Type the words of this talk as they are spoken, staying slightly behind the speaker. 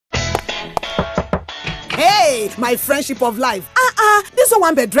Hey, my friendship of life. This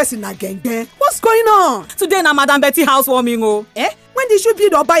one be dressing again. What's going on? Today na Madam Betty housewarming When did she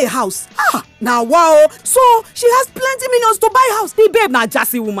build or buy a house? Now wow. So she has plenty millions to buy house. The babe na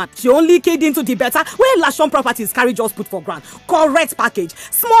Jassy woman. She only keyed into the better where Lashon Properties carry just put for ground. Correct package.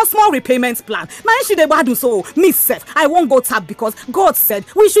 Small repayment plan. Now she dey gbadun so me sef. I won't go tap because God said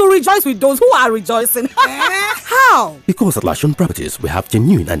we should rejoice with those who are rejoicing. How? Because at Lashon Properties, we have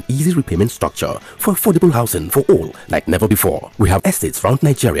genuine and easy repayment structure for affordable housing for all like never before. We have estates around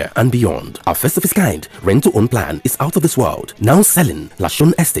Nigeria and beyond. Our first of its kind rent-to-own plan is out of this world. Now selling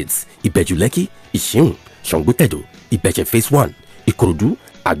Lashon Estates, Ibejuleki, Ishiun, Shongutedo, Ibeche Phase 1, Ikorodu,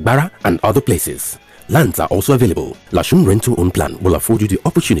 Agbara and other places. Lands are also available. Lashon Rent-to-Own Plan will afford you the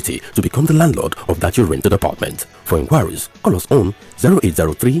opportunity to become the landlord of that your rented apartment. For inquiries, call us on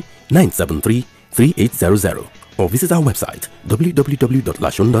 0803-973-3800 or visit our website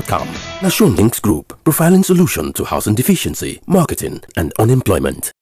www.lashon.com. Lashon Links Group, profiling solution to housing deficiency, marketing and unemployment.